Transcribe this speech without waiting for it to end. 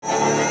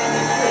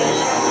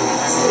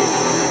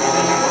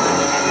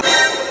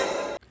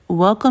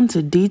welcome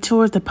to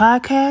Detours the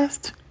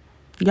podcast.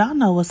 Y'all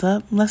know what's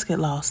up. Let's get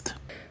lost.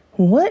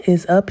 What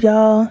is up,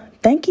 y'all?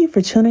 Thank you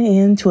for tuning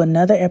in to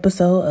another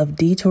episode of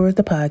Detours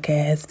the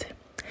podcast.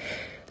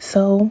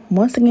 So,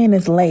 once again,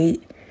 it's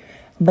late,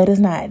 but it's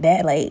not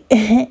that late.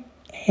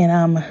 And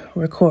I'm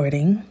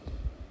recording.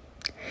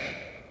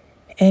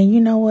 And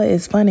you know what?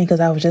 It's funny because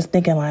I was just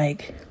thinking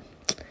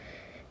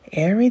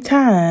every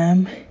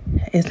time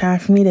it's time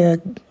for me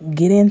to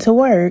get into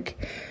work,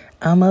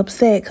 I'm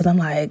upset because I'm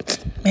like,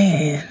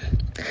 man,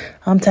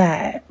 I'm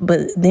tired.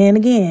 But then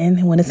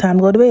again, when it's time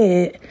to go to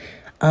bed,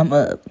 I'm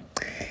up.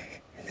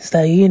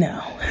 So you know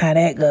how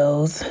that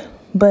goes.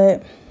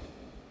 But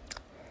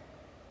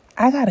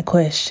I got a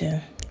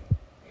question.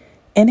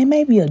 And it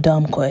may be a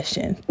dumb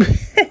question.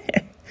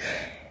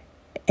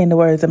 In the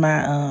words of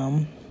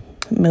my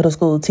middle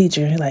school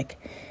teacher,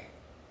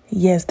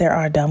 yes, there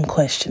are dumb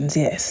questions,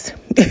 yes.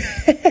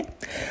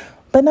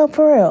 But no,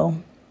 for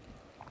real.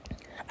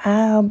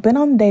 I've been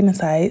on dating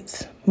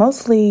sites,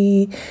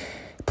 mostly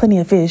Plenty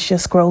of Fish,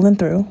 just scrolling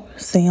through,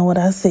 seeing what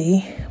I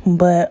see.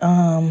 But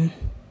I've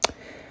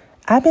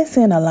been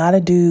seeing a lot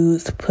of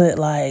dudes put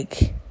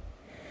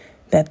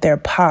that they're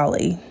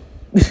poly.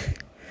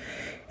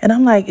 And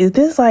I'm like, is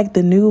this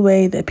the new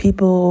way that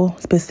people,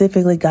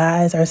 specifically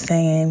guys, are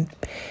saying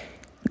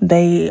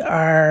they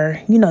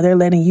are, they're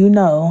letting you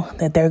know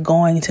that they're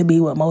going to be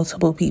with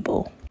multiple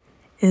people?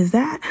 Is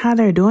that how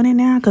they're doing it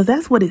now? Because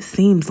that's what it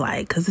seems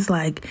like. Because it's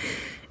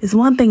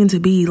one thing to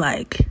be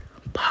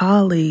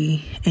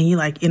poly and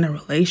you in a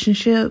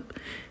relationship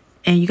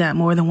and you got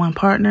more than one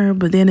partner.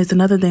 But then it's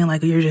another thing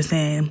you're just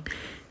saying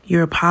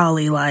you're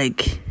poly,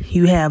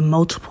 you have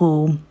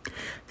multiple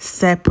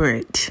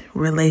separate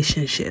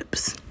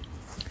relationships.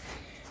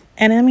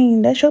 And I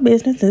mean, that's your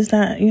business. It's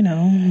not, got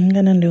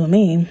nothing to do with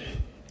me.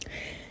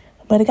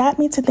 But it got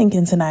me to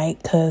thinking tonight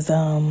because,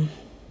 I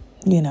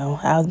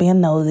was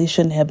being nosy.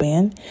 Shouldn't have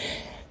been.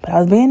 But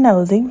I was being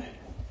nosy.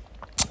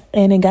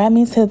 And it got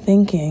me to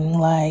thinking,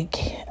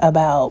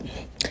 about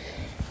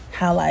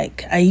how,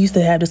 I used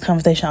to have this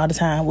conversation all the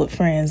time with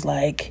friends,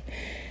 have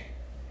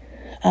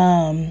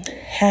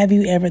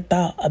you ever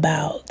thought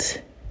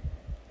about,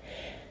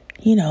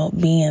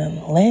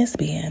 being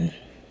lesbian?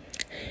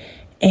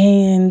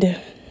 And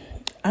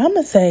I'm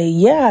going to say,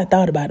 yeah, I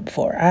thought about it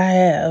before. I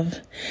have.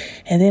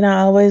 And then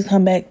I always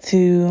come back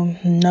to,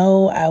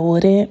 no, I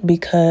wouldn't,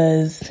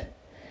 because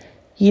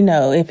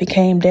if it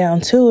came down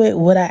to it,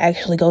 would I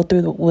actually go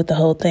through with the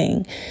whole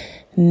thing?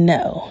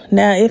 No.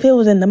 Now, if it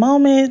was in the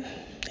moment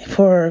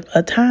for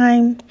a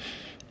time,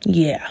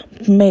 yeah,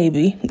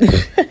 maybe.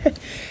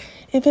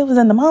 If it was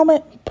in the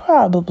moment,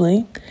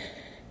 probably.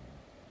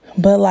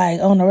 But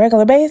on a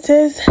regular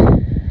basis,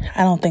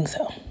 I don't think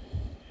so.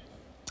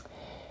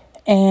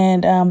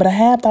 And, but I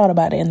have thought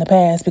about it in the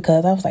past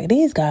because I was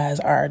these guys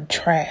are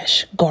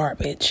trash,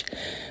 garbage.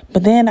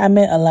 But then I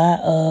met a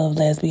lot of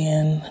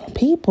lesbian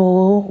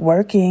people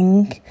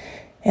working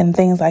and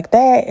things like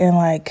that. And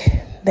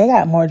they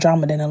got more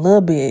drama than a little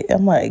bit.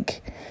 I'm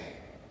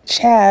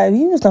child, if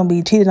you was going to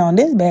be cheated on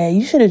this bad,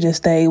 you should have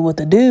just stayed with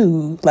the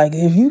dude.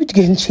 If you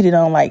getting cheated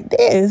on like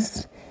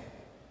this,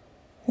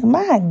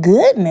 my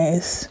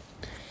goodness.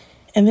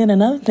 And then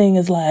another thing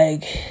is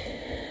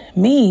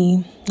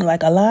me,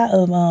 a lot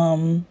of,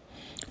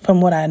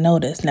 from what I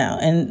noticed now,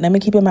 and let me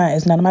keep in mind,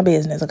 it's none of my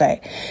business, okay?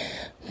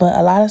 But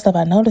a lot of stuff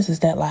I noticed is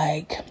that,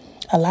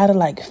 a lot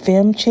of,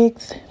 femme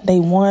chicks, they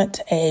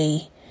want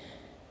a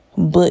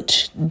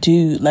butch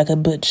dude, a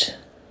butch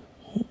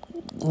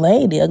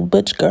lady, a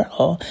butch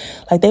girl.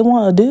 They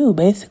want a dude,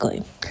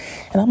 basically.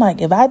 And I'm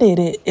if I did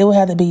it, it would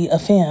have to be a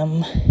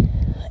femme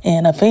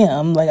and a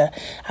femme.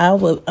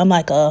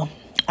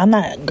 I'm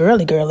not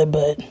girly,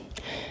 but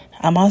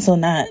I'm also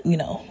not,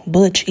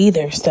 butch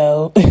either.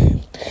 So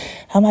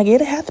I'm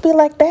it'd have to be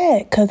like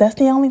that because that's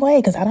the only way,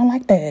 because I don't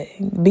like that.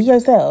 Be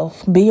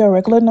yourself. Be your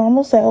regular,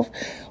 normal self.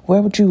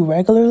 Wear what you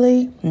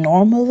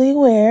normally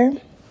wear.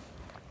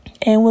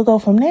 And we'll go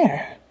from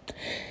there.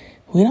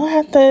 You don't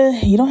have to,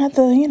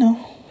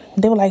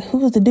 they were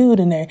who's the dude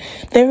in there?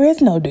 There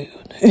is no dude.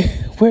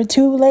 We're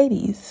two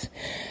ladies.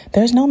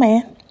 There's no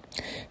man.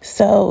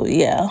 So,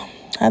 yeah,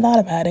 I thought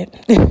about it.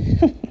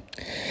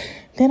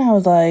 Then I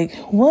was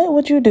what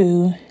would you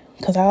do?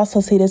 Because I also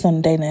see this on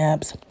the dating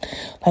apps.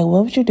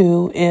 What would you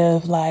do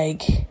if,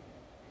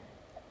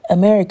 a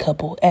married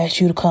couple asked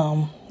you to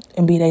come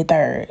and be their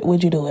third?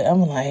 Would you do it?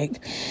 I'm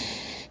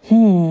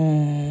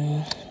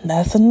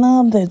that's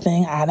another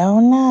thing. I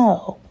don't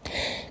know.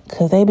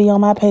 Because they be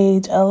on my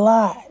page a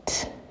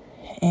lot.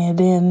 And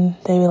then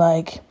they be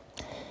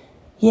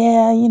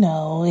yeah,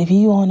 if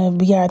you want to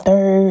be our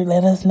third,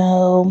 let us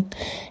know.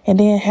 And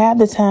then half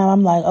the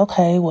time I'm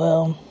okay,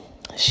 well,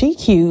 she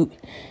cute.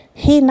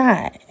 He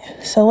not.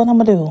 So what I'm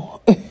going to do?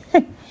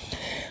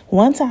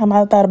 One time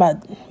I thought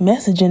about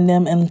messaging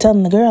them and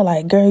telling the girl,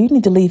 girl, you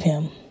need to leave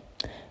him.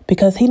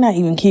 Because he not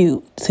even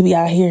cute to be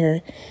out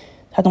here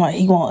talking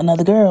he want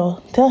another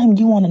girl. Tell him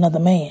you want another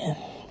man,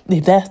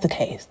 if that's the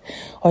case.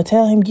 Or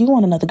tell him you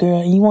want another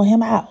girl and you want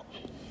him out.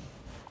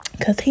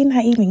 Because he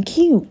not even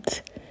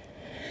cute.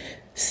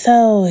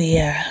 So,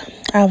 yeah,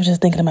 I was just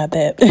thinking about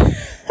that.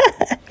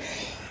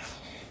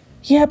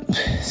 Yep.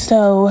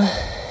 So,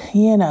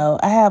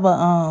 I have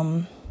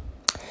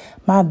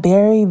my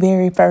very,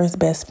 very first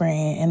best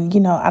friend.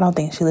 And, I don't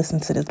think she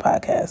listens to this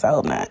podcast. I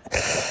hope not.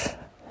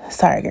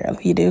 Sorry, girl,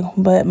 if you do.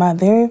 But my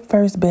very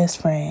first best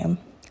friend.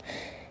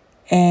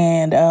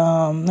 And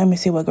let me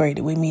see, what grade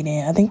did we meet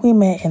in? I think we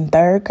met in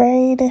 3rd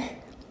grade.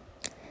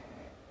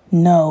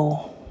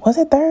 No. Was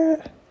it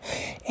 3rd?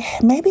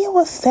 Maybe it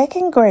was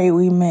 2nd grade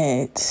we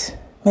met.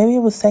 Maybe it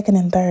was 2nd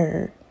and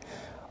 3rd.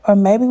 Or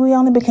maybe we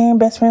only became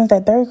best friends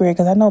that 3rd grade,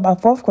 because I know by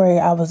 4th grade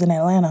I was in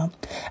Atlanta.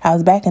 I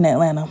was back in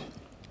Atlanta.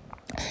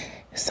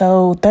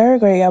 So 3rd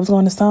grade I was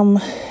going to some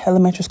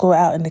elementary school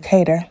out in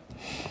Decatur.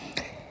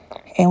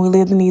 And we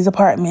lived in these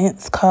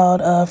apartments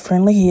called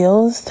Friendly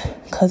Hills,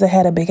 because it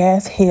had a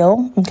big-ass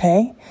hill,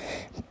 okay?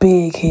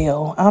 Big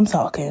hill. I'm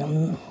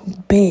talking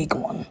big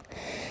one.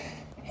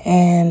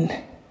 And,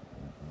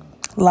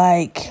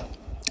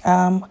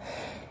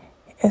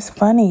 it's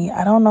funny.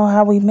 I don't know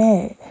how we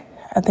met.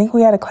 I think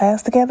we had a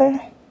class together.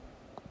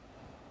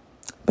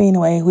 But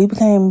anyway, we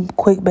became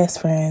quick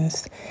best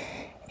friends.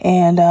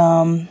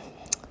 And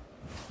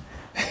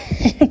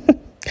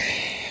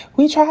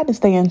we tried to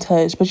stay in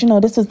touch. But,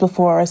 this is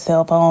before our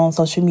cell phone,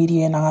 social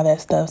media, and all that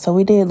stuff. So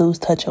we did lose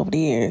touch over the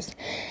years.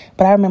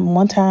 But I remember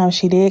one time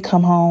she did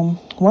come home.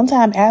 One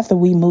time after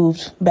we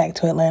moved back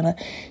to Atlanta,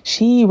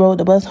 she rode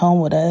the bus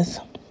home with us.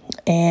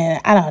 And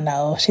I don't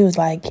know. She was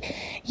like,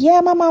 yeah,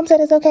 my mom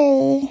said it's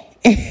okay.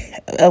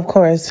 Of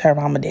course, her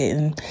mama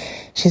didn't.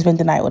 She spent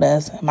the night with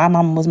us. My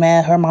mama was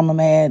mad. Her mama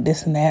mad.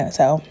 This and that.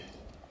 So,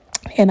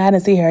 and I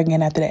didn't see her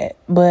again after that.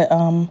 But,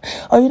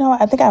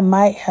 I think I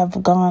might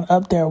have gone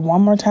up there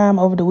one more time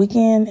over the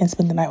weekend and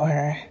spent the night with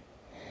her.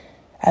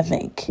 I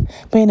think.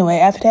 But anyway,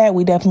 after that,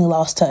 we definitely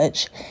lost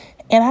touch.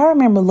 And I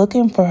remember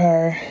looking for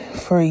her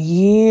for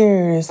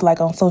years,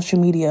 on social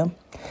media.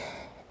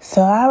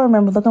 So I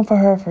remember looking for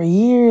her for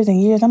years and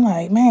years. I'm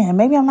like, man,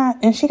 maybe I'm not.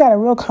 And she got a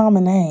real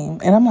common name.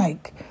 And I'm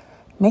like,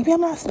 maybe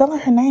I'm not spelling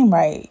her name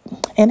right.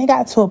 And it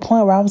got to a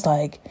point where I was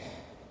like,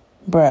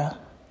 bruh,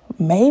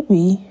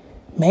 maybe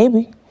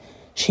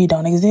she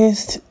don't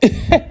exist.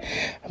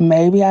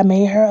 Maybe I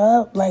made her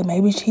up.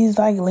 Maybe she's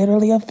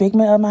literally a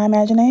figment of my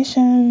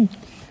imagination.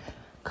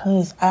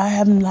 Because I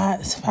have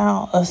not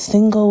found a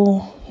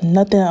single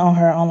nothing on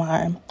her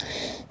online.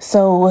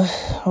 So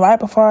right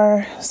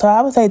before,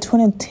 I would say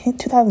 2010,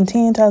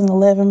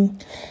 2011,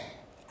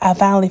 I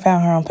finally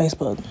found her on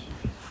Facebook.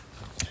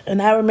 And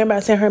I remember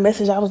I sent her a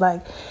message. I was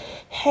like,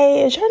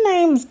 hey, is your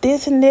name's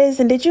this and this?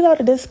 And did you go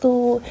to this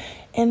school?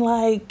 And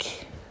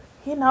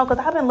because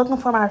I've been looking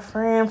for my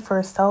friend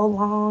for so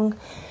long.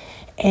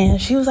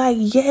 And she was like,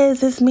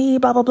 yes, it's me,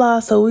 blah, blah, blah.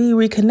 So we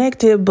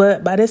reconnected.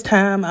 But by this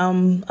time,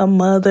 I'm a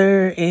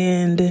mother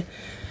and,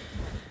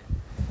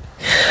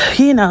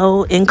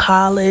 in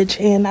college.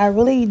 And I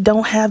really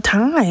don't have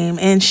time.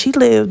 And she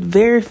lived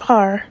very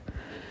far.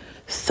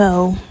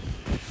 So,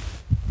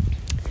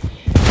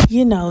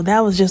 that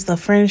was just a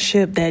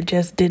friendship that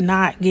just did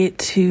not get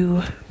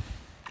to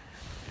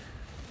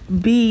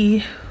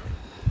be...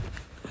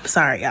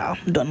 Sorry, y'all.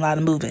 I'm doing a lot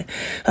of moving.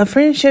 A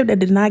friendship that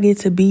did not get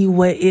to be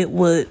what it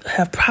would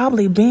have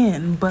probably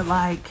been. But,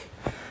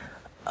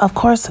 of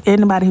course,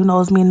 anybody who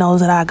knows me knows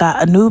that I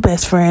got a new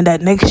best friend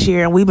that next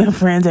year. And we've been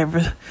friends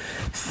ever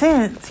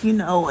since,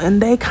 And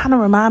they kind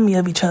of remind me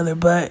of each other.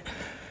 But,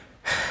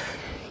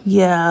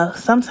 yeah,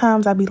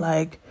 sometimes I be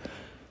like...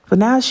 But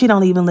now she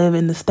don't even live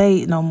in the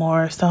state no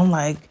more. So I'm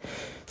like...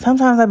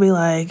 Sometimes I be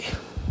like...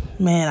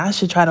 Man, I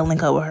should try to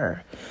link up with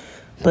her.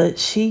 But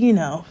she,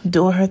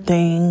 doing her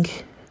thing...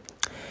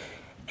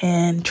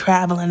 and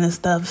traveling and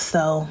stuff.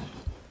 So,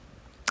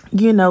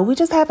 we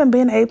just haven't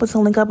been able to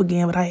link up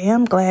again. But I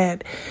am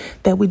glad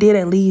that we did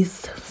at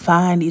least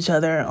find each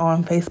other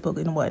on Facebook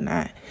and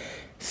whatnot.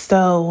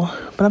 So,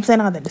 but I'm saying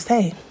all that to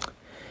say,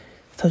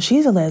 so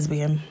she's a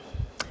lesbian.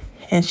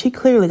 And she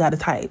clearly got a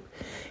type.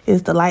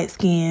 It's the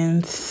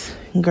light-skinned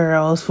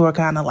girls who are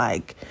kind of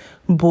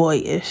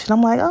boyish. And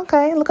I'm like,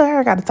 okay, look at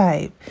her, got a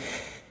type.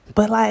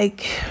 But I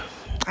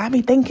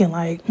be thinking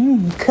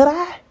could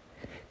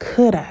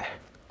I?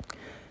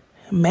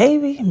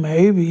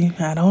 Maybe,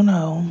 I don't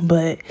know,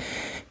 but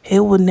it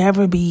would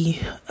never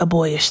be a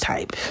boyish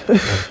type.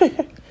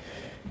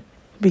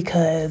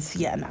 Because,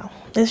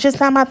 it's just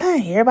not my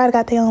thing. Everybody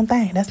got their own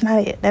thing. That's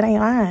not it. That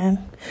ain't mine.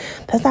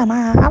 That's not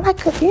mine. I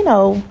like,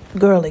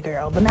 girly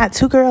girl, but not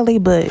too girly,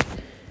 but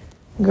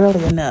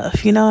girly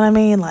enough. You know what I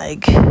mean?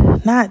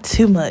 Not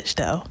too much,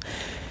 though.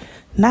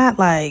 Not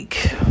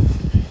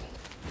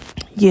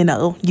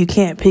you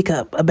can't pick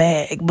up a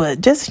bag, but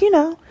just,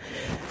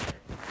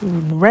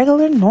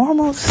 regular,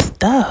 normal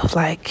stuff,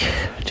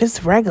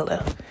 just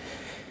regular.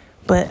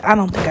 But I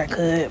don't think I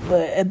could.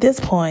 But at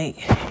this point,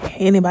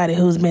 anybody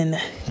who's been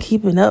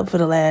keeping up for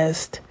the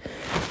last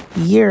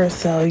year or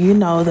so,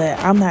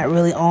 that I'm not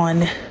really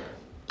on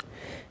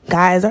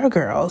guys or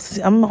girls.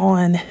 I'm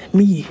on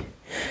me.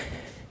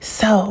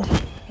 So,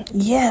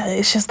 yeah,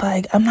 it's just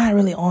like I'm not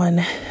really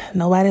on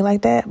nobody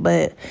like that,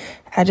 but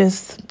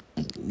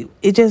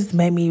it just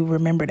made me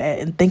remember that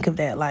and think of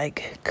that.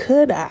 Like,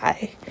 could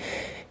I,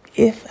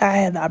 if I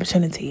had the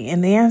opportunity?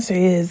 And the answer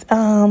is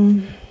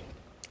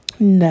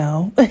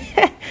no.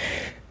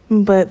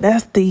 But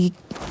that's the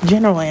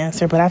general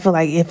answer. But I feel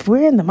like if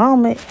we're in the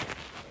moment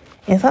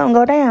and something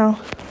go down,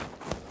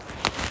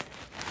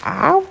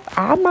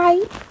 I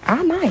might,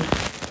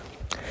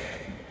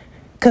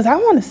 cause I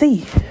want to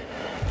see,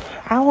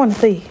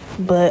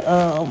 but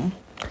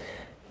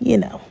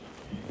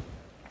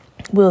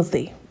we'll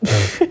see.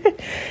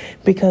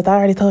 Because I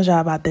already told y'all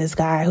about this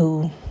guy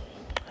who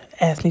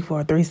asked me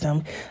for a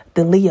threesome.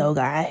 The Leo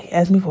guy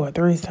asked me for a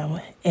threesome,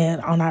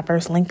 and on our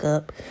first link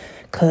up,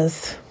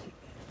 cause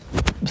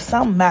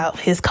something about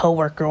his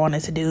coworker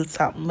wanted to do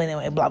something.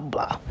 Anyway, blah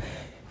blah blah.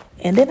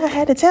 And then I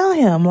had to tell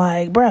him,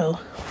 like, bro,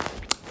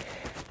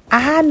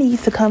 I need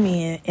to come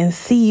in and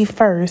see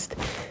first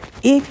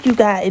if you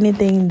got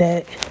anything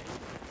that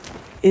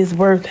is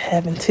worth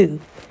having too.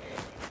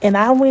 And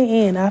I went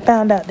in, I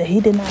found out that he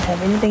did not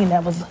have anything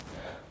that was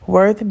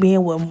worth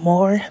being with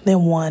more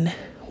than one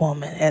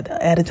woman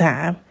at a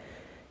time.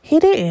 He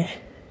didn't.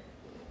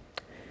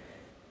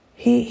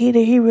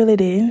 He really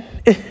didn't.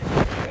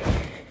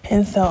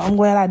 And so I'm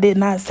glad I did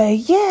not say,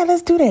 yeah,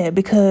 let's do that,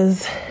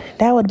 because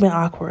that would have been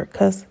awkward,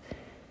 because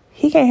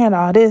he can't handle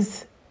all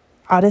this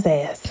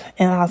ass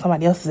and all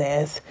somebody else's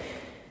ass.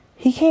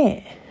 He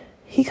can't.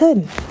 He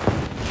couldn't.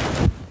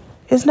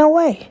 There's no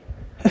way.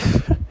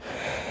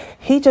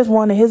 He just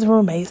wanted his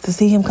roommates to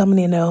see him coming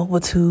in there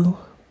with two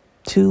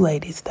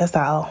ladies. That's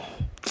all.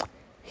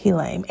 He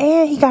lame.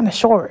 And he kind of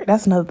short.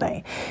 That's another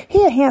thing.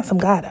 He a handsome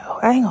guy though.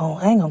 I ain't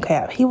gonna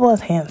cap. He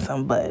was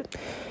handsome, but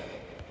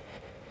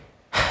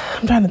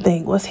I'm trying to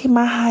think. Was he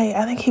my height?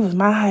 I think he was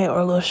my height or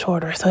a little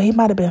shorter. So he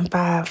might have been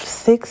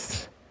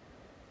 5'6".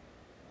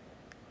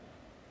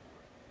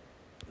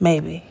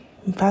 Maybe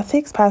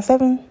 5'6",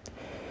 5'7".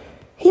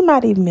 He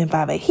might even been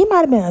 5'8". He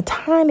might have been a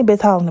tiny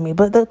bit taller than me,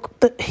 but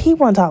he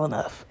wasn't tall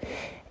enough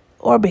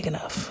or big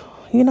enough.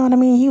 You know what I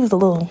mean? He was a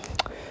little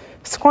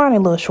scrawny,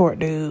 little short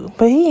dude,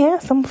 but he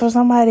handsome for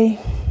somebody,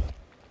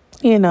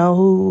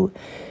 who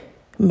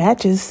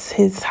matches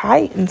his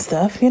height and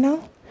stuff,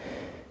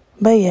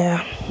 But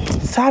yeah,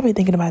 so I be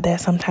thinking about that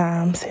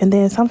sometimes, and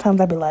then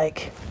sometimes I be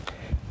like,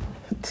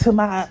 to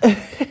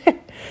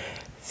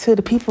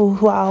the people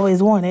who I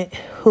always wanted,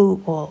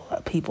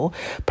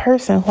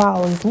 person who I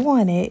always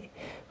wanted,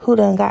 who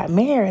done got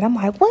married. I'm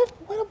like,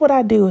 what would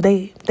I do if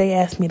they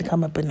asked me to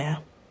come up and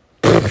now?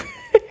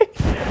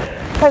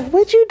 Like,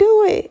 would you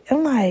do it?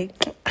 I'm like,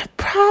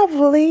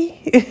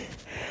 probably.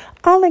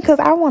 Only because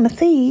I want to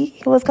see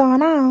what's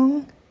going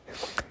on.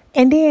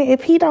 And then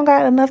if he don't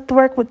got enough to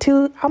work with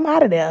two, I'm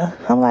out of there.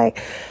 I'm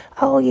like,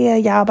 oh yeah,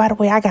 y'all, by the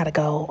way, I gotta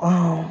go.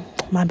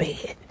 My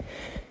bad.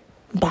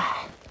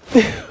 Bye.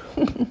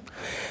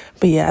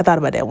 But yeah, I thought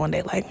about that one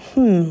day, like,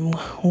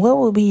 what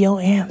would be your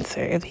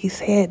answer if he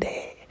said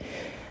that?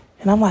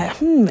 And I'm like,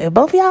 if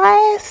both of y'all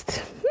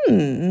asked,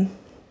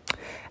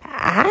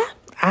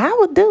 I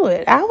would do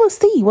it. I would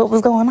see what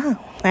was going on.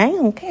 I ain't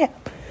gonna care.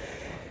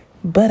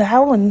 But I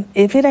wouldn't,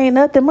 if it ain't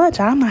nothing much,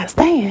 I'm not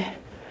staying.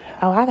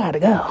 Oh, I gotta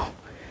go.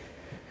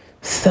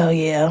 So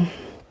yeah,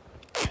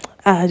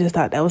 I just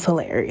thought that was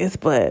hilarious.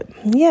 But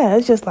yeah,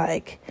 it's just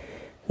like,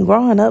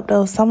 growing up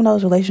though, some of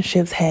those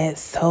relationships had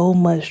so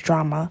much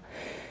drama.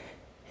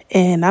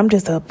 And I'm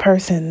just a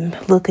person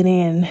looking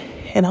in,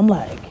 and I'm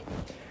like,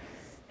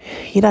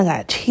 you done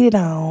got cheated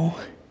on,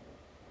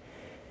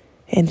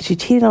 and she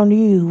cheated on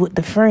you with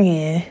the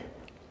friend,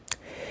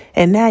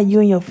 and now you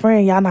and your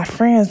friend, y'all not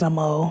friends no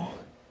more,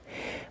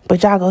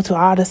 but y'all go to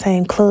all the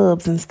same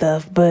clubs and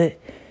stuff, but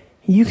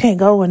you can't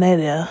go in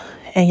there,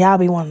 and y'all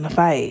be wanting to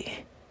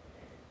fight.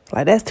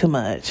 Like, that's too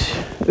much.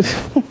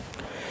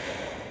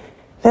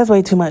 That's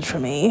way too much for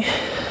me.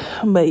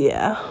 But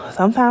yeah,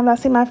 sometimes I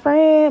see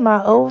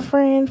my old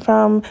friend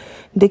from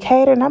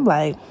Decatur, and I'm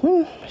like,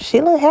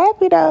 she look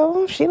happy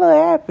though. She look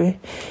happy.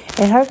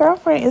 And her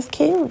girlfriend is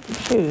cute,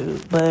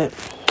 shoot. But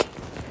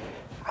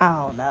I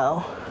don't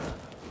know.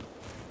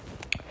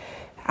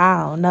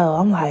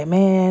 I'm like,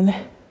 man.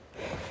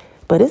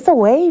 But it's a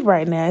wave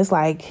right now. It's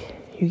like,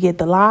 you get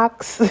the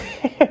locks.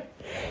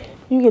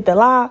 You get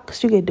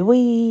the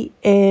weed,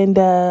 and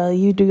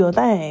you do your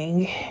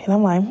thing. And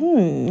I'm like,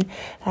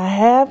 I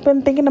have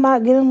been thinking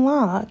about getting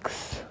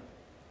locks.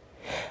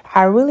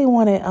 I really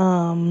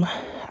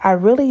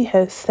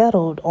had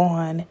settled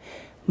on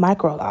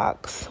micro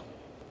locks.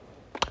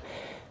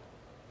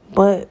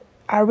 But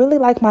I really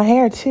like my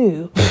hair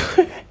too.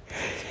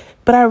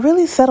 But I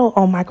really settled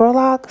on micro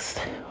locks.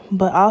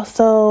 But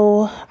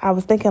also, I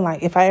was thinking,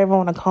 like, if I ever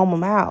want to comb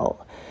them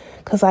out.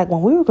 Because, like,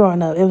 when we were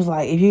growing up, it was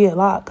like, if you get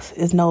locks,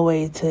 there's no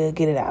way to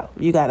get it out.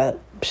 You got to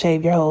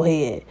shave your whole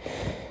head.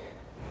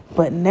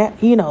 But now,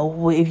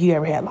 if you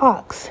ever had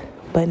locks.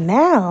 But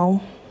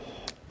now,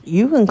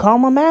 you can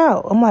comb them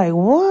out. I'm like,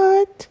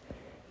 what?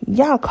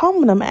 Y'all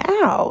combing them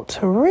out?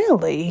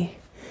 Really?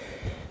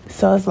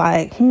 So it's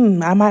like,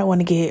 I might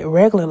want to get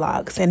regular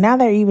locks. And now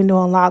they're even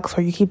doing locks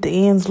where you keep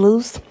the ends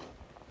loose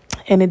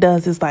and it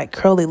does this like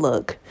curly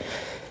look.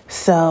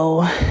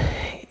 So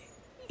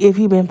if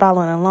you've been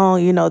following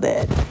along, you know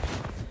that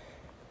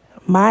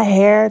my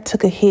hair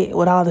took a hit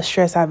with all the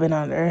stress I've been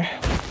under.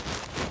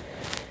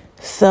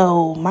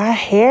 So my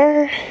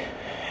hair,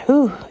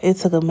 it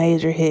took a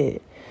major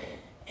hit.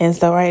 And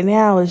so right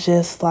now it's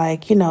just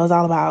like, it's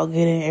all about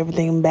getting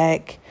everything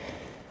back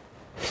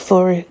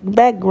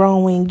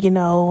growing,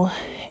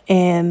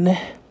 and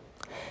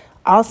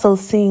also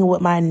seeing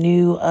what my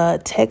new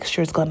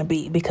texture is going to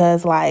be,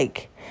 because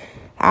like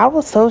I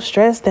was so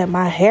stressed that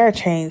my hair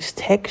changed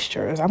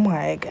textures. I'm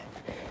like,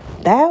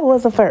 that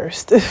was a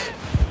first.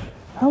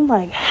 I'm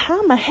like,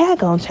 how my hair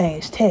going to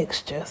change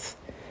textures?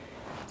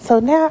 So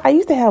now I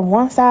used to have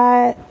one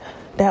side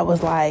that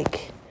was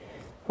like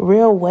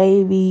real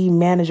wavy,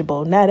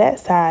 manageable. Now that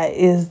side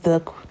is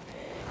the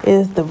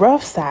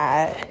rough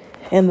side,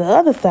 and the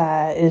other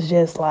side is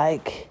just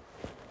like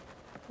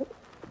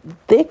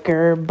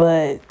thicker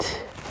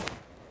but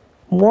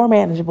more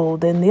manageable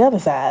than the other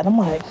side. I'm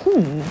like,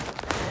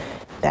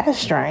 that's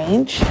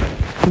strange.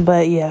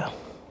 But yeah,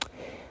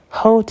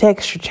 whole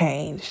texture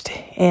changed,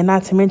 and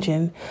not to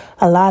mention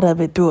a lot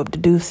of it threw up the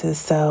deuces.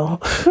 So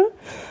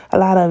a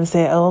lot of it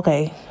said, oh,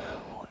 okay,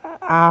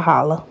 I'll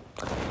holla.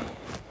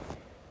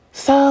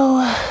 So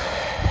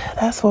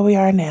that's where we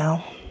are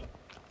now.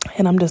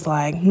 And I'm just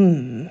like,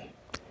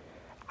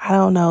 I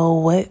don't know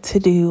what to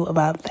do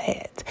about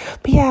that.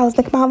 But yeah, I was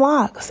thinking about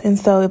locks. And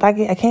so if I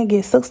can't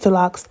get Silkster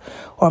locks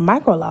or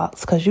micro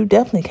locks, because you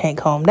definitely can't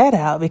comb that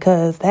out,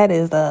 because that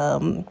is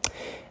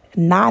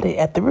knotted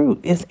at the root.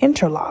 It's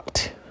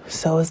interlocked.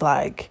 So it's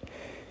like,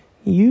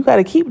 you got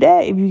to keep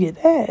that if you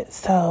get that.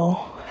 So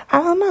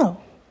I don't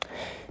know.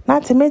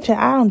 Not to mention,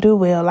 I don't do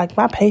well. Like,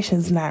 my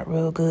patience is not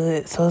real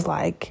good. So it's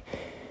like,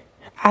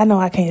 I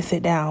know I can't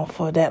sit down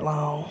for that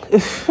long.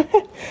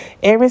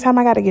 Every time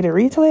I got to get a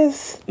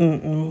retwist,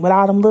 with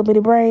all them little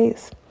bitty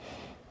braids,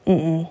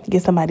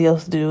 get somebody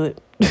else to do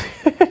it.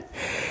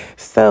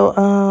 So,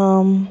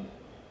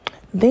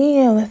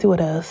 then let's see what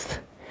else.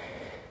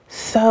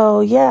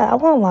 So, yeah, I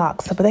want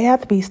locks, but they have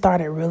to be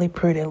started really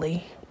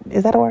prettily.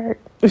 Is that a word?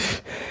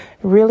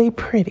 Really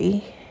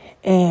pretty.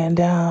 And,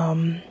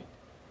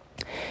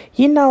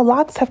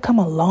 locks have come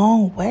a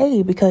long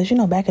way, because,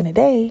 back in the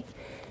day,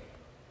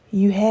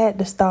 you had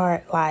to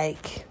start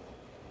like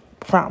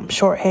from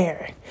short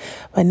hair,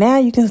 but now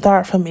you can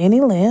start from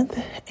any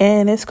length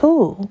and it's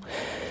cool.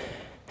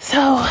 So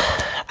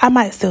I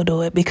might still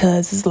do it,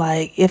 because it's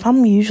like, if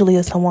I'm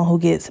usually someone who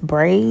gets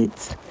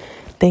braids,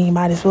 then you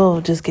might as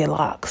well just get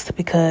locks,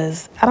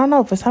 because I don't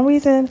know, for some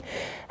reason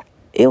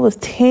it was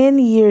 10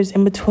 years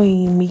in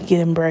between me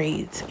getting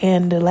braids,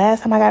 and the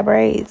last time I got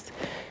braids,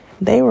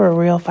 they were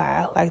real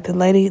fire. Like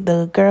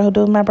the girl who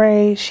does my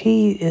braids,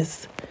 she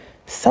is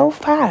so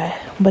fine.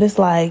 But it's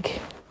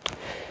like,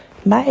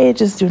 my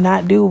edges do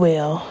not do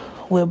well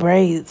with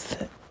braids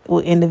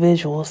with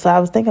individuals. So I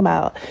was thinking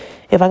about,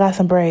 if I got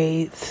some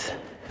braids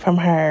from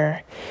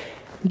her,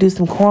 do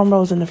some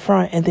cornrows in the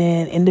front and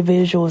then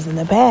individuals in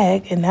the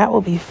back, and that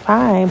would be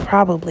fine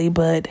probably.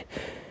 But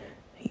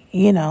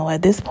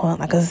at this point,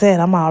 like I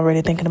said, I'm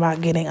already thinking about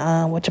getting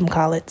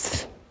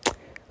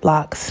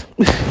locks.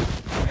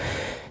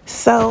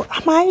 So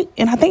I might,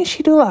 and I think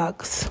she do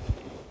locks.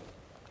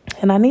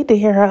 And I need to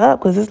hear her up,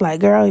 because it's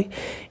like, girl,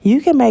 you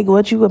can make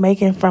what you were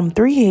making from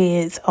 3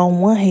 heads on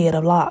 1 head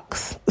of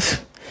locks.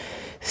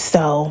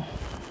 So,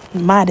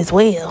 might as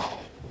well.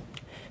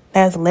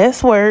 That's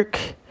less work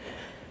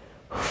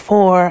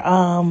for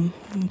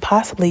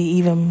possibly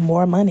even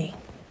more money.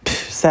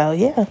 So,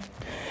 yeah.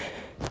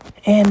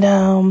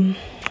 And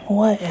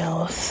what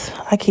else?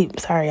 I keep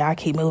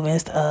moving.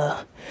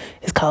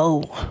 It's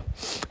cold.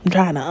 I'm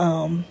trying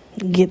to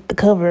get the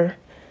cover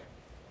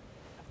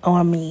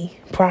on me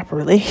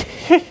properly.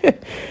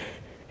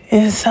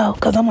 And so,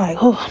 because I'm like,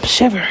 I'm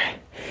shivering.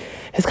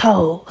 It's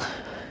cold.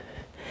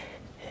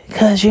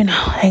 Because, I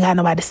ain't got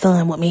nobody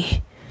sun with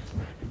me.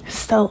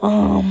 So,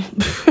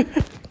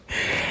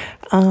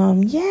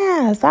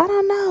 yeah, so I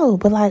don't know.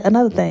 But, like,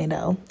 another thing,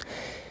 though.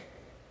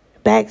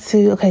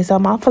 So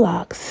I'm off for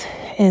locks.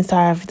 And so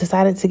I've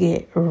decided to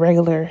get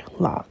regular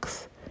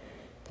locks.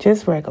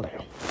 Just regular.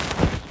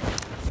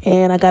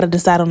 And I got to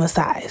decide on the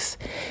size.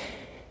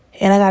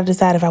 And I got to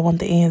decide if I want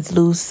the ends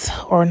loose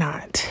or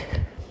not.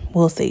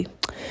 We'll see.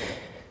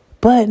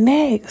 But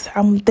next,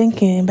 I'm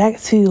thinking back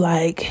to,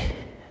 like,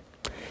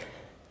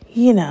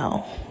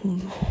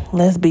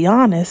 let's be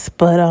honest.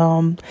 But,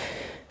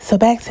 so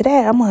back to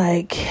that, I'm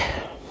like,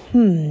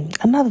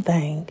 another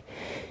thing.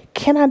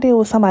 Can I deal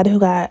with somebody who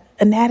got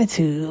an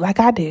attitude like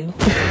I do?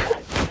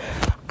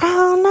 I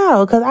don't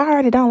know, because I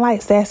already don't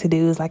like sassy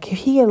dudes. Like, if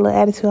he had a little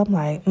attitude, I'm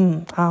like,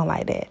 I don't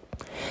like that.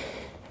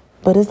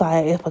 But it's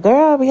like, if a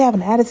girl be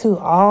having an attitude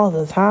all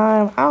the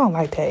time, I don't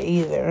like that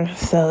either.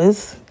 So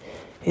it's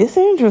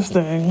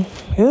interesting.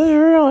 It's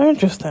real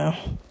interesting.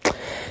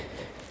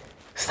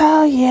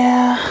 So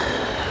yeah.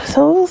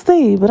 So we'll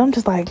see. But I'm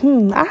just like,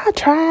 I'll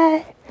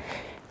try.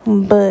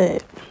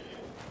 But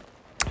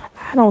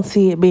I don't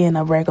see it being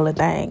a regular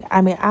thing.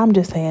 I mean, I'm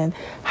just saying,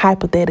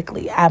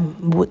 hypothetically, I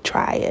would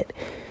try it,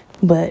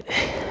 but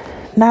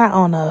not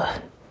on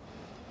a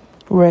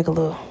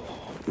regular,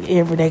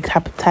 everyday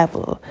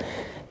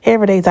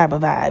everyday type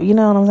of vibe. You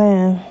know what I'm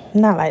saying?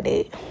 Not like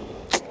that.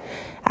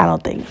 I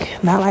don't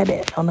think. Not like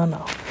that. Oh,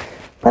 no.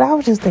 But I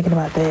was just thinking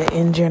about that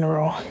in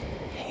general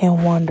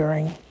and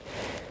wondering.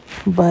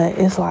 But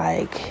it's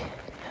like,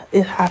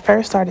 if I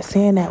first started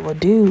seeing that with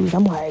dudes,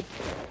 I'm like,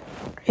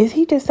 is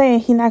he just saying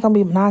he's not going to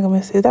be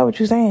monogamous? Is that what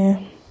you're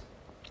saying?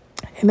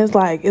 And it's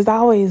like, it's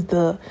always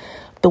the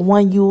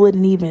one you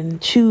wouldn't even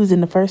choose in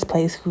the first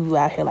place who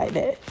out here like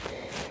that.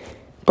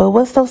 But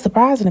what's so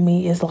surprising to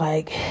me is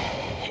like,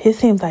 it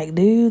seems like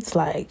dudes,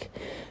 like,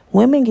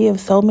 women give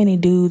so many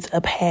dudes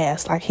a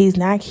pass. Like, he's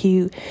not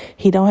cute.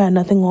 He don't have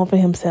nothing going for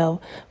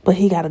himself, but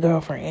he got a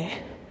girlfriend.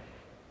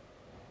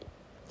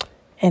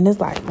 And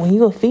it's like, when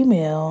you're a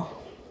female,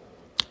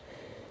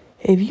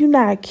 if you're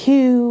not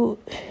cute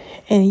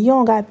and you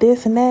don't got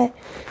this and that,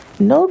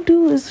 no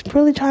dude is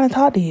really trying to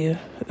talk to you.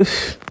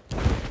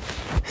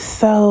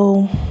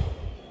 So,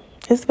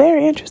 it's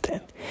very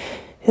interesting.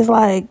 It's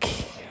like,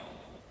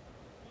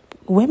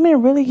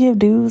 women really give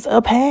dudes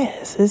a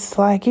pass. It's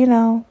like, you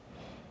know,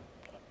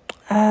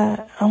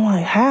 I'm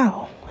like,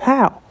 how?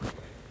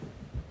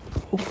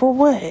 For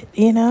what,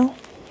 you know?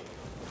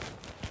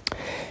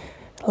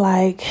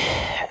 Like,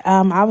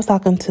 I was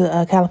talking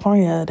to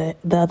California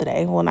the other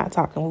day. Well, not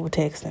talking, we were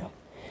texting.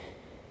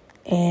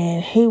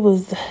 And he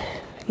was,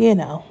 you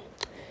know,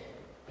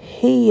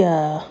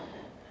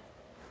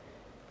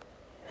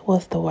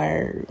 what's the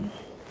word?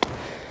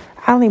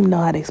 I don't even know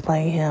how to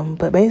explain him,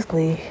 but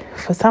basically,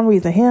 for some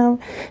reason, him,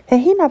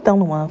 and he not the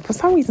only one. For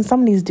some reason,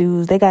 some of these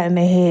dudes, they got in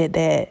their head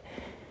that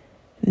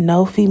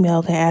no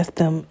female can ask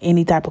them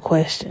any type of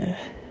question.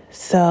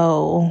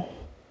 So,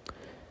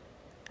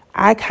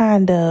 I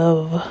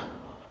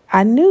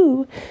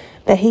knew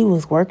that he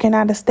was working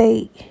out of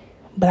state,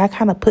 but I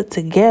kind of put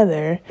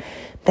together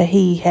that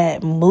he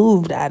had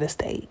moved out of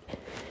state.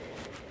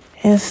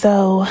 And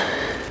so,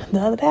 the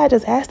other day, I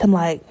just asked him,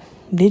 like,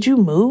 did you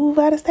move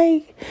out of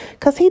state?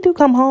 Because he do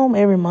come home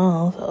every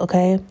month,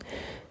 okay?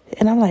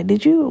 And I'm like,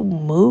 did you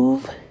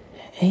move?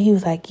 And he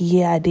was like,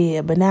 yeah, I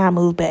did, but now I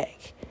moved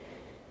back.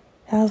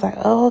 And I was like,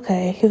 oh,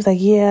 okay. He was like,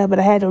 yeah, but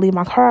I had to leave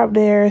my car up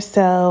there,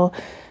 so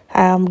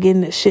I'm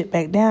getting the shit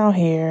back down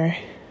here.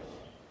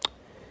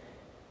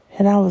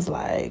 And I was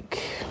like,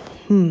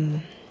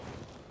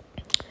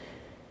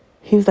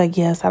 He was like,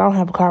 yes, I don't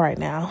have a car right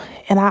now.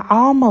 And I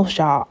almost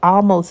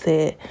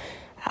said,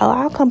 oh,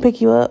 I'll come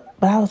pick you up.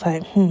 But I was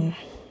like,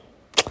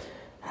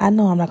 I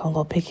know I'm not going to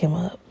go pick him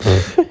up.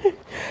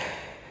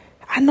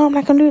 I know I'm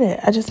not going to do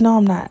that. I just know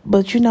I'm not.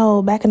 But, you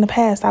know, back in the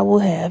past, I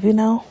would have, you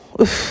know.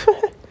 But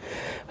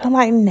I'm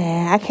like,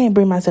 nah, I can't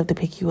bring myself to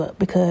pick you up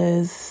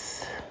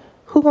because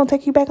who going to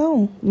take you back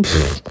home?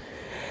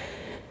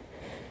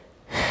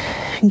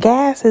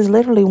 Gas is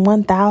literally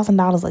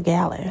 $1,000 a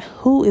gallon.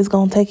 Who is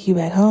going to take you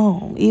back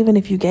home? Even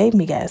if you gave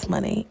me gas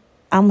money,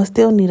 I'm going to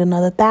still need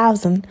another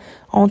 $1,000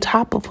 on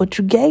top of what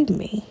you gave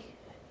me.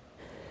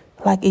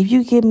 Like, if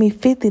you give me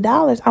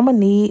 $50, I'm going to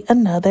need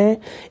another,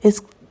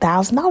 it's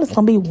 $1,000. It's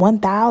going to be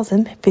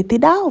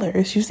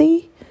 $1,050. You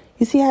see?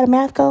 You see how the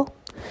math go?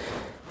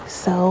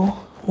 So,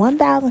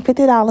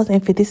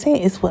 $1,050.50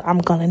 is what I'm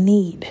going to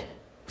need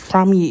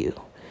from you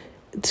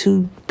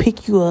to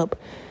pick you up,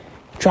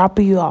 drop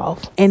you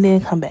off, and then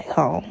come back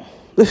home.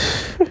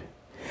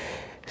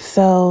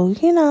 So,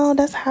 you know,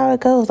 that's how it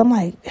goes. I'm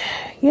like,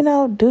 you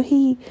know,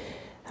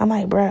 I'm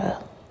like,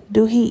 bruh,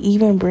 do he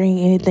even bring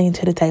anything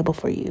to the table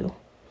for you?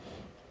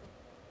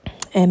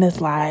 And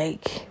it's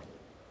like,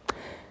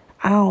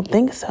 I don't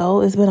think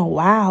so. It's been a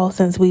while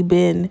since we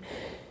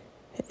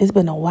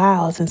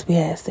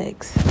had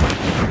sex.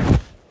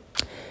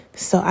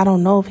 So I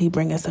don't know if he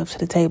brings stuff to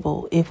the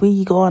table. If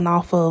we going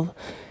off of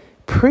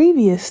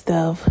previous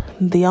stuff,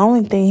 the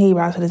only thing he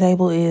brought to the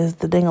table is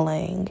the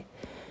ding-a-ling.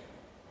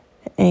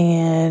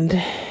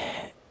 And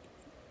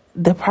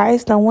the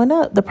price done went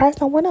up.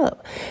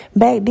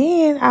 Back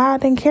then, I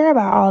didn't care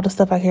about all the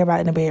stuff I care about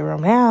in the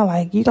bedroom. Now,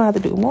 like, you're going to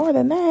have to do more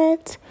than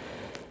that.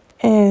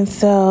 And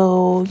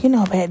so, you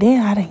know, back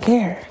then, I didn't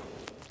care.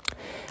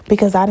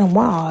 Because I didn't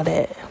want all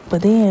that.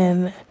 But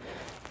then,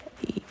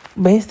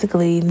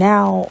 basically,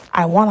 now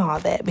I want all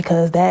that.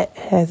 Because that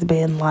has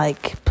been,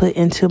 like, put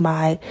into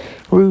my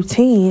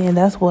routine. And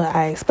that's what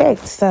I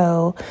expect.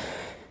 So,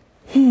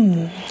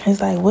 it's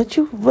like,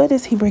 what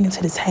is he bringing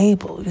to the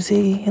table? You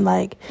see,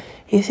 like,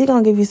 is he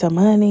gonna give you some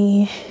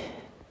money?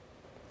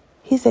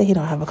 He said he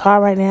don't have a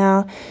car right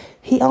now.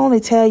 He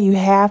only tell you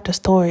half the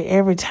story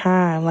every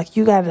time. Like,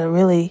 you gotta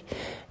really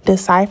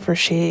decipher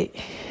shit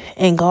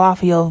and go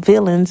off of your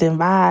feelings and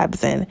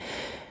vibes. And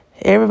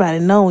everybody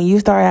know when you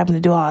start having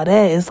to do all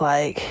that, it's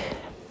like,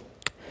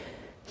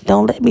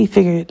 don't let me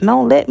figure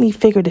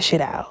the shit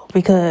out.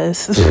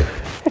 Because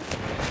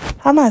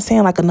I'm not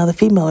saying like another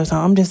female or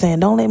something. I'm just saying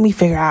don't let me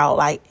figure out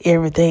like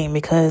everything,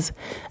 because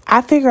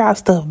I figure out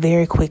stuff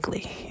very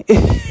quickly.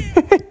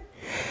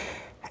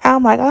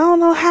 I'm like, I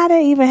don't know how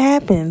that even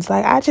happens.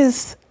 Like,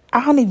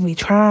 I don't even be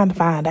trying to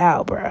find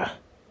out, bruh.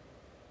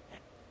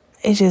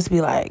 It just be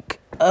like,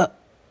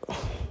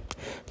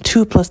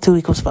 2 +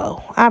 2 =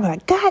 4. I'm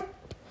like, God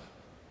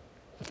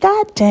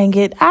dang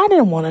it. I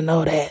didn't want to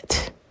know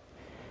that.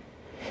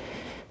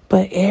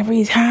 But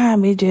every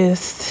time I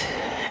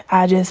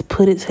just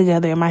put it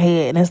together in my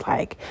head. And it's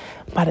like,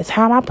 by the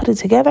time I put it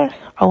together,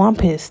 I'm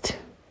pissed.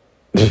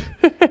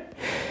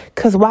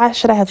 Because why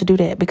should I have to do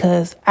that?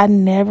 Because I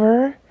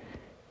never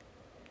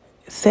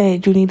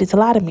said you needed to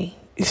lie to me.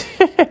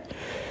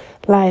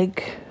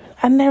 Like,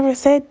 I never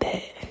said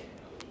that.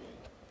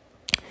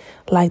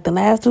 Like, the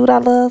last dude I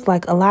loved,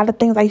 like, a lot of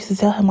things I used to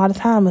tell him all the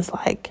time is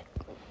like,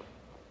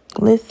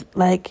 listen,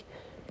 like,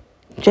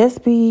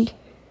 just be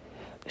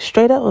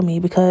straight up with me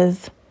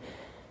because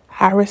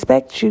I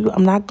respect you.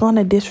 I'm not going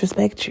to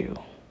disrespect you.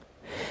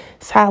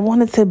 So I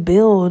wanted to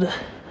build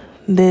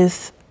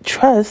this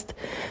trust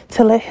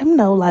to let him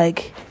know,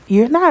 like,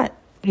 you're not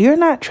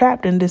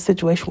trapped in this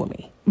situation with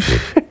me.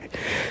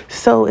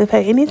 So if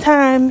at any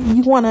time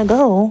you want to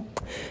go,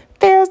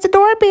 there's the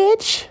door,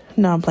 bitch.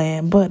 No, I'm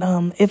playing. But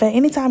if at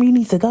any time you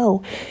need to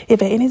go,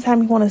 if at any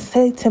time you want to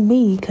say to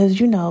me, because,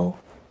 you know,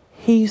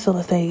 he used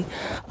to say,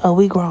 oh,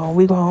 we grown.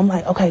 I'm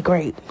like, okay,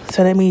 great.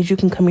 So that means you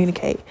can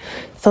communicate.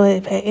 So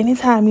if at any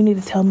time you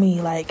need to tell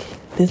me, like,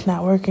 this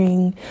not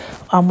working,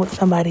 I'm with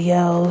somebody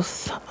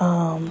else,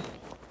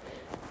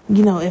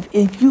 you know,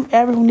 if you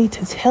ever need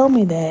to tell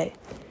me that,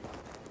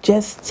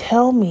 just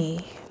tell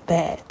me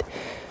that.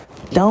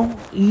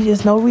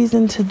 There's no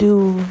reason to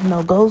do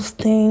no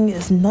ghosting.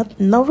 It's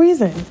no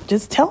reason.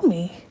 Just tell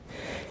me.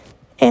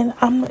 And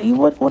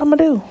what I'm going to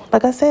do?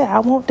 Like I said, I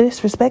won't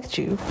disrespect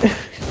you.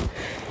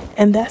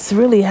 And that's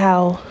really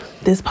how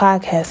this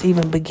podcast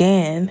even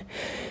began.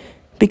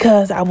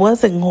 Because I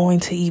wasn't going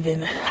to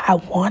I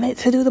wanted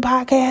to do the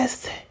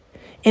podcast.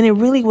 And it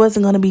really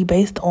wasn't going to be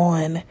based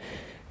on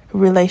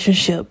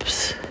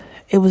relationships.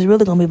 It was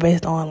really going to be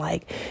based on,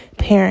 like,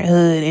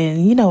 parenthood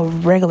and, you know,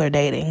 regular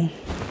dating.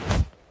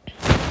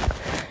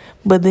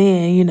 But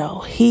then, you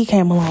know, he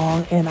came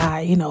along and I,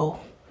 you know,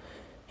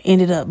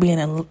 ended up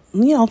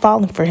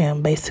falling for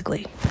him,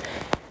 basically.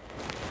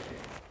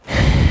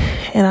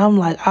 And I'm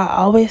like, I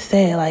always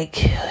say, like,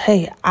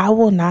 hey, I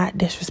will not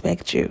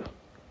disrespect you.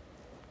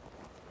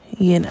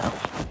 You know,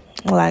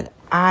 like,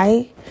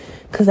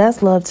 because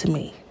that's love to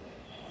me.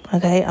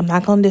 Okay, I'm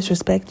not going to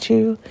disrespect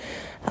you.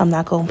 I'm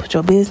not going to put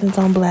your business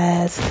on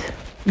blast.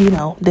 You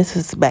know, this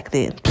is back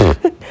then.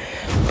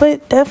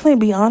 But definitely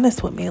be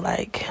honest with me.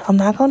 Like, I'm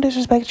not going to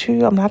disrespect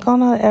you. I'm not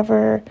going to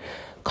ever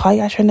call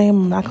you out your name.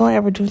 I'm not going to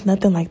ever do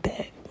nothing like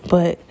that.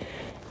 But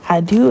I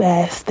do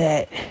ask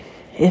that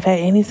if at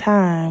any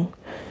time,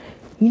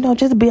 you know,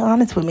 just be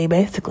honest with me,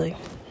 basically.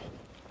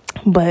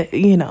 But,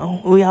 you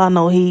know, we all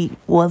know he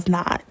was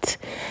not.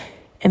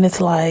 And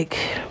it's like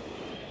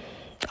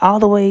all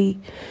the way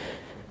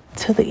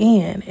to the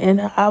end.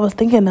 And I was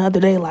thinking the other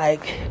day,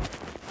 like,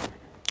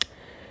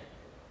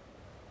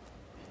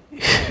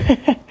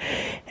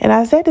 and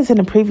I said this in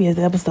a previous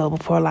episode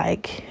before,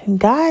 like,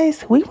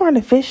 guys, we weren't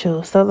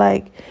official. So,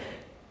 like,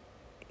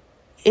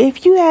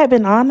 if you had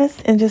been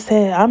honest and just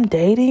said, I'm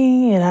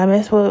dating and I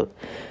mess with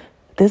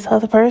this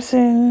other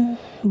person,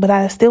 but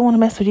I still want to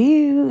mess with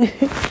you,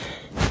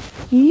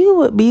 you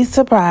would be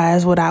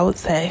surprised what I would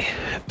say.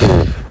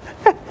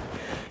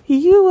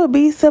 You would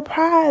be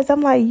surprised.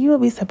 I'm like, you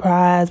would be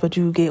surprised what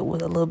you get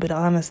with a little bit of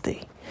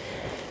honesty.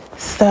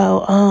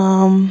 So,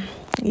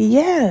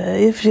 yeah,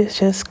 it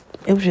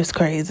was just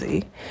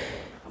crazy.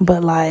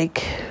 But,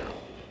 like,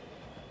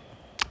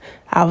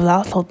 I was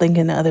also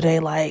thinking the other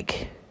day,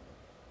 like,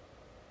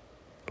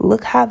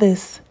 look how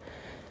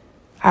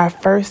our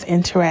first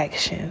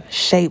interaction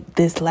shaped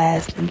this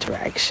last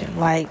interaction.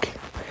 Like,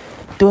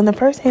 during the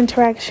first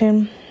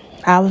interaction,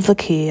 I was a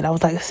kid. I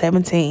was like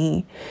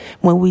 17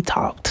 when we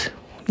talked,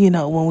 you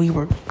know, when we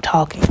were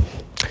talking.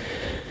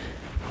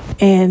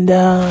 And,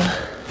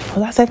 was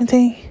I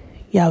 17?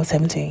 Yeah, I was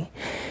 17.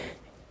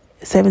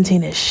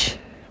 17-ish.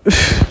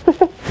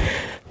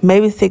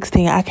 Maybe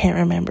 16. I can't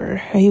remember.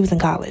 He was in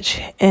college.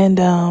 And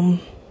I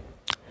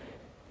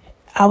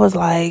was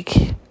like,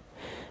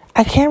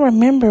 I can't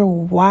remember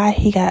why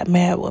he got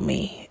mad with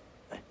me.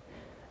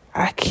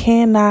 I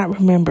cannot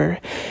remember.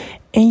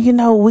 And, you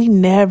know, we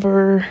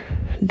never,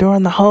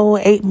 during the whole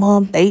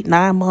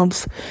 9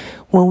 months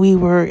when we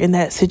were in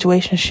that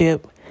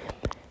situationship,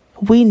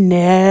 we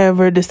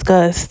never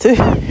discussed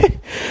that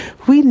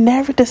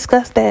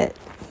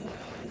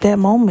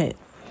moment.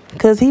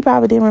 Because he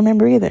probably didn't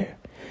remember either.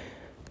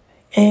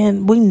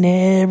 And we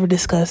never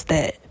discussed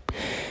that.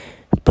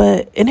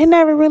 And it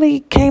never really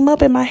came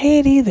up in my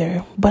head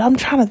either. But I've been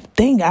trying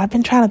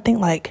to think,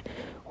 like,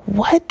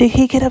 what did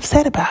he get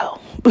upset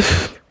about?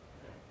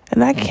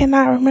 And I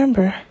cannot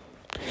remember.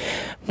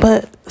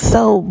 But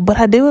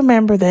I do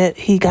remember that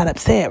he got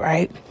upset,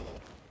 right?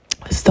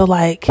 So,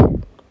 like,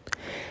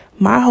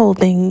 my whole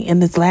thing in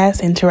this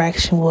last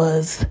interaction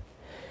was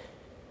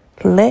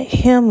let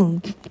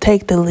him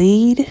take the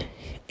lead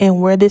in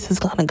where this is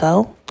going to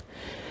go.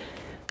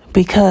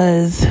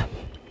 Because,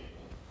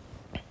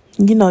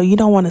 you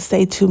don't want to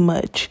say too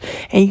much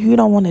and you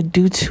don't want to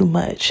do too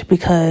much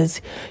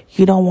because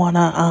you don't want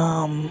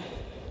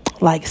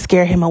to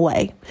scare him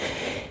away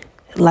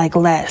like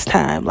last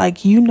time.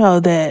 Like,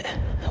 that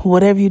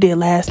whatever you did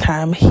last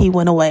time, he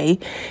went away,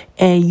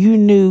 and you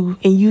knew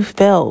and you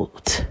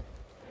felt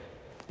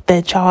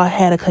that y'all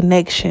had a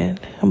connection,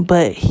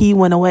 but he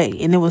went away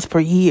and it was for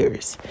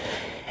years.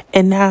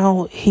 And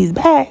now he's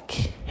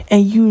back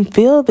and you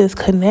feel this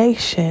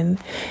connection,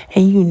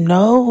 and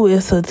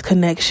it's a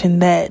connection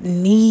that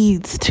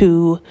needs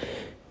to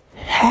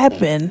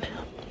happen,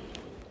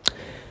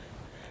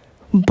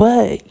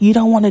 but you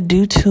don't want to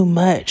do too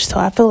much. So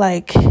I feel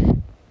like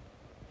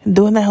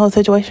doing that whole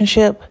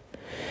situationship,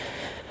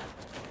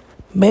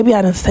 maybe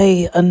I didn't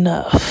say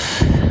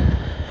enough,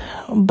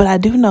 but I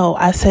do know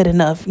I said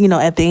enough,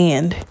 at the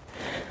end.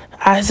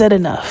 I said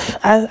enough.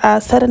 I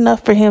said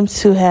enough for him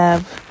to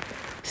have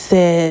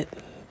said,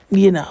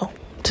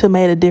 to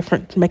make a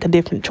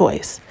different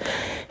choice.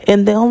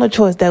 And the only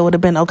choice that would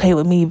have been okay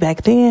with me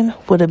back then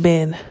would have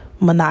been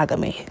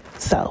monogamy.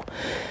 So,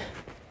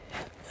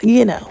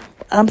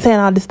 I'm saying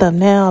all this stuff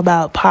now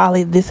about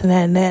poly, this and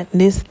that and that,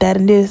 and this, that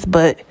and this,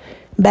 but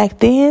back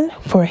then,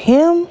 for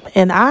him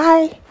and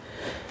I,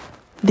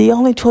 the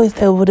only choice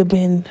that would have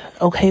been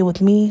okay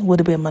with me would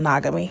have been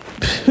monogamy.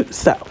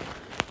 So,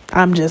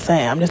 I'm just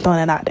saying, I'm just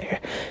throwing it out there.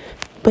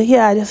 But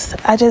yeah,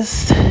 I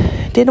just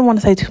didn't want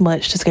to say too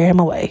much to scare him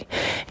away.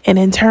 And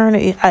in turn,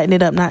 I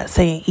ended up not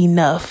saying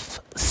enough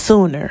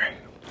sooner.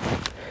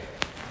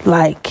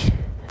 Like,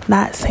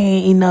 not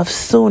saying enough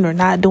sooner,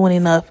 not doing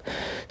enough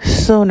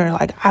sooner.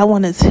 Like, I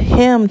wanted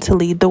him to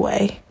lead the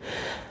way.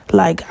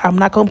 Like, I'm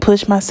not going to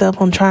push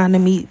myself on trying to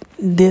meet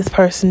this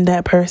person,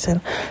 that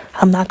person.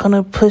 I'm not going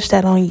to push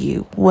that on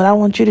you. What I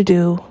want you to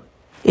do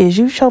is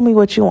you show me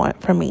what you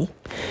want from me,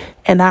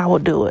 and I will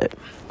do it.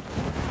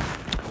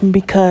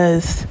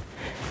 Because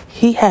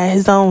he had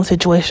his own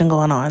situation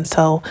going on.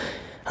 So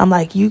I'm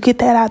like, you get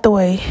that out the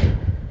way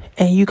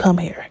and you come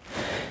here.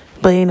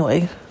 But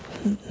anyway,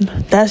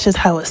 that's just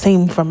how it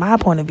seemed from my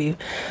point of view.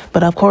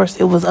 But of course,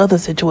 it was other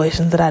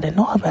situations that I didn't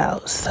know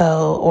about.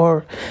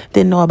 Or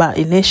didn't know about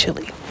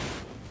initially.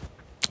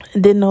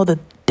 Didn't know the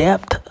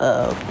depth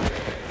of.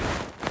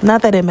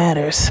 Not that it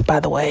matters,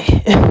 by the way.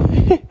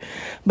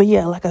 But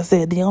yeah, like I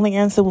said, the only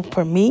answer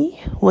for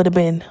me would have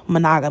been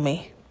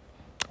monogamy.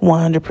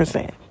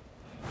 100%.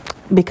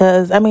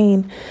 Because,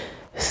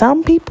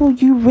 some people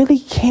you really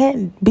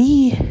can't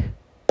be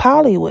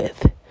poly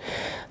with.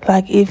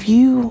 Like, if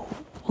you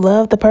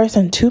love the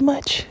person too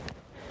much,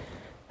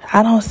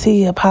 I don't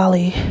see a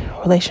poly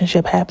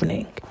relationship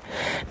happening.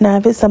 Now,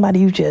 if it's somebody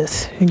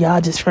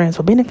y'all just friends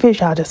with benefits,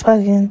 y'all just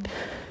fucking,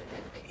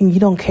 and you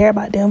don't care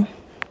about them,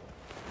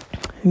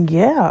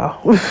 yeah.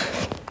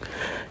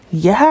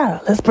 Yeah,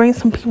 let's bring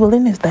some people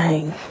in this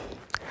thing.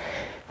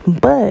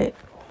 But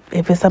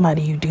if it's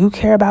somebody you do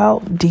care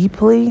about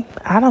deeply,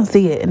 I don't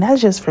see it. And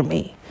that's just for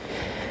me.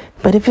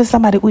 But if it's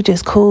somebody we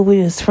just cool,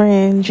 we just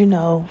friends,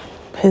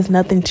 it's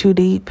nothing too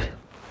deep,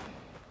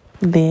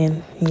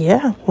 then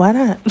yeah, why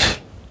not?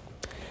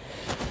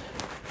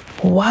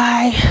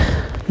 Why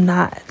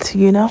not,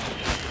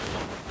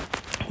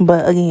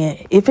 But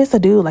again, if it's a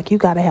dude, like, you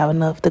got to have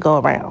enough to go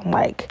around.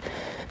 Like,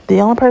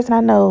 the only person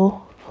I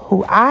know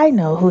who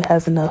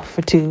has enough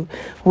for two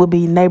would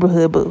be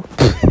neighborhood boo.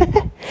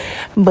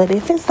 But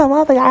if it's some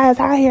other guys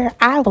out here,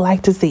 I would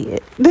like to see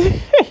it.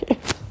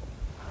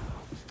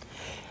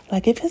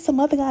 Like, if it's some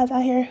other guys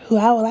out here who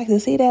I would like to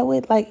see that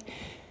with, like,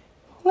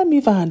 let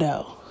me find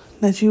out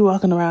that you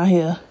walking around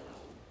here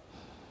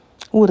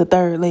with a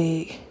third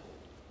leg.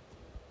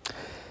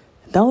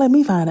 Don't let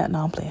me find out.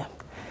 No,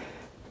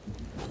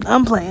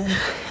 I'm playing.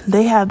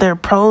 They have their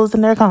pros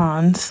and their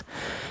cons.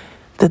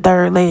 The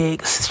third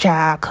leg,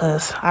 child,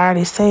 because I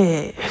already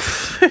said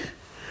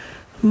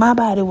my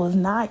body was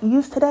not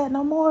used to that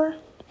no more.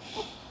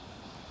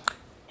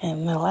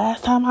 And the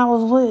last time I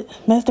was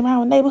messed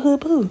around with neighborhood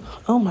boo,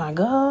 oh my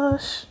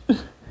gosh.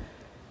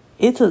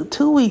 It took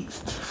 2 weeks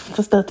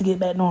for stuff to get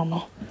back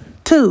normal.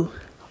 2.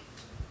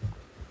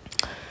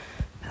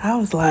 I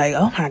was like,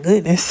 oh my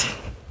goodness.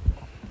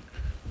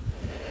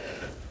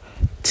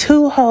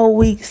 2 whole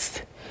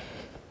weeks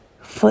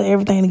for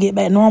everything to get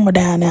back normal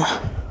down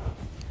there.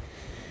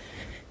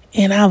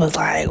 And I was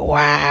like,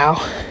 wow,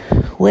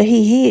 what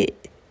he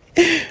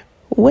hit?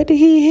 What did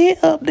he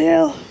hit up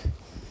there?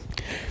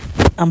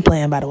 I'm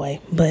playing, by the way,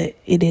 but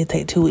it did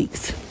take 2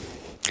 weeks.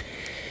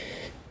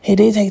 It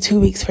did take 2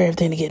 weeks for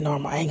everything to get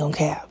normal. I ain't gonna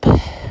cap.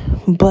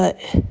 But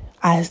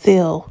I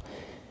still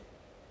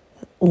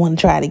want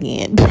to try it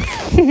again.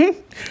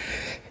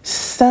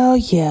 So,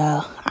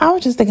 yeah, I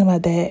was just thinking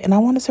about that, and I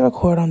wanted to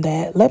record on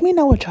that. Let me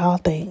know what y'all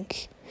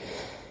think.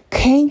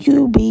 Can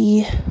you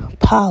be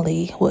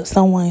poly with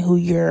someone who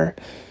you're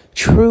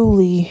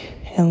truly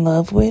in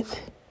love with?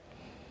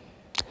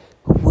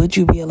 Would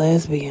you be a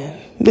lesbian?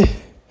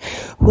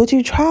 Would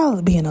you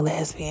try being a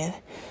lesbian?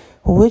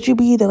 Would you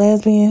be the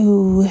lesbian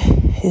who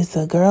is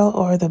the girl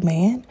or the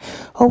man?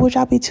 Or would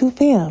y'all be two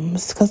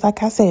femmes? Because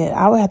like I said,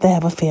 I would have to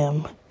have a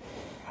femme.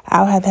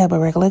 I would have to have a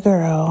regular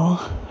girl,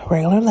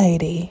 regular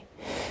lady,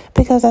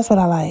 because that's what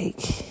I like.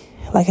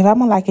 Like, if I'm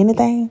gonna like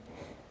anything,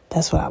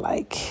 that's what I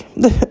like.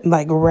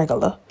 Like,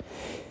 regular.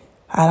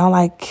 I don't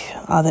like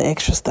all the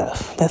extra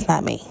stuff. That's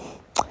not me.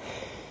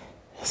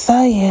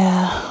 So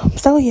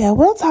yeah,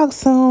 we'll talk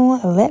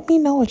soon. Let me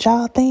know what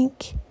y'all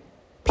think.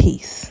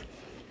 Peace.